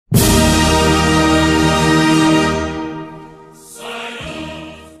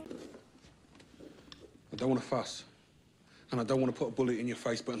want to fuss. And I don't want to put a bullet in your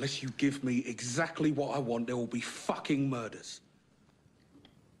face, but unless you give me exactly what I want, there will be fucking murders.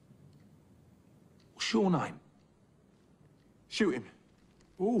 What's your name? Shoot him.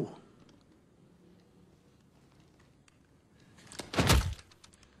 Ooh.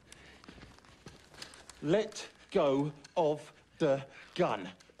 Let go of the gun.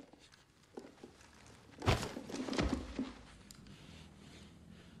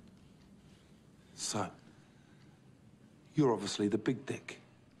 So, you're obviously the big dick.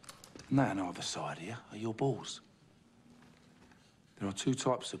 And that on either side here are your balls. There are two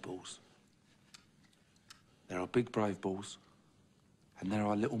types of balls. There are big brave balls, and there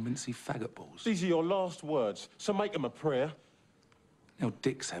are little mincy faggot balls. These are your last words, so make them a prayer. Now,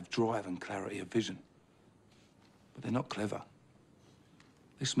 dicks have drive and clarity of vision. But they're not clever.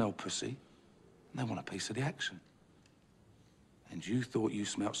 They smell pussy, and they want a piece of the action. And you thought you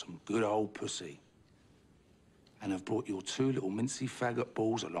smelt some good old pussy, and have brought your two little mincy faggot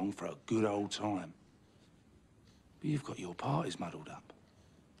balls along for a good old time. But you've got your parties muddled up.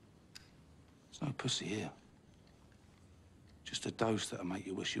 There's no pussy here. Just a dose that'll make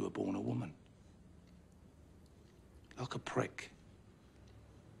you wish you were born a woman. Like a prick.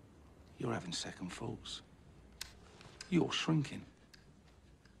 You're having second thoughts. You're shrinking.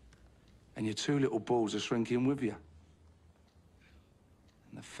 And your two little balls are shrinking with you.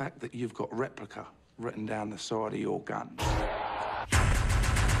 And the fact that you've got replica written down the side of your gun.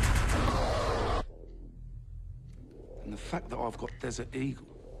 And the fact that I've got Desert Eagle,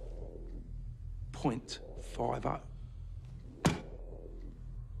 .50,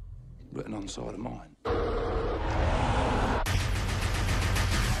 written on the side of mine.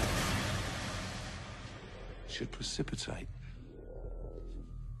 Should precipitate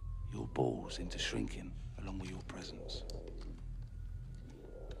your balls into shrinking along with your presence.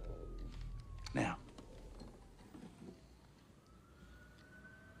 Now,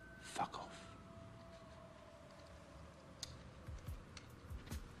 fuck off.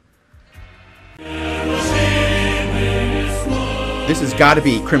 This has got to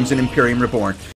be Crimson Imperium Reborn.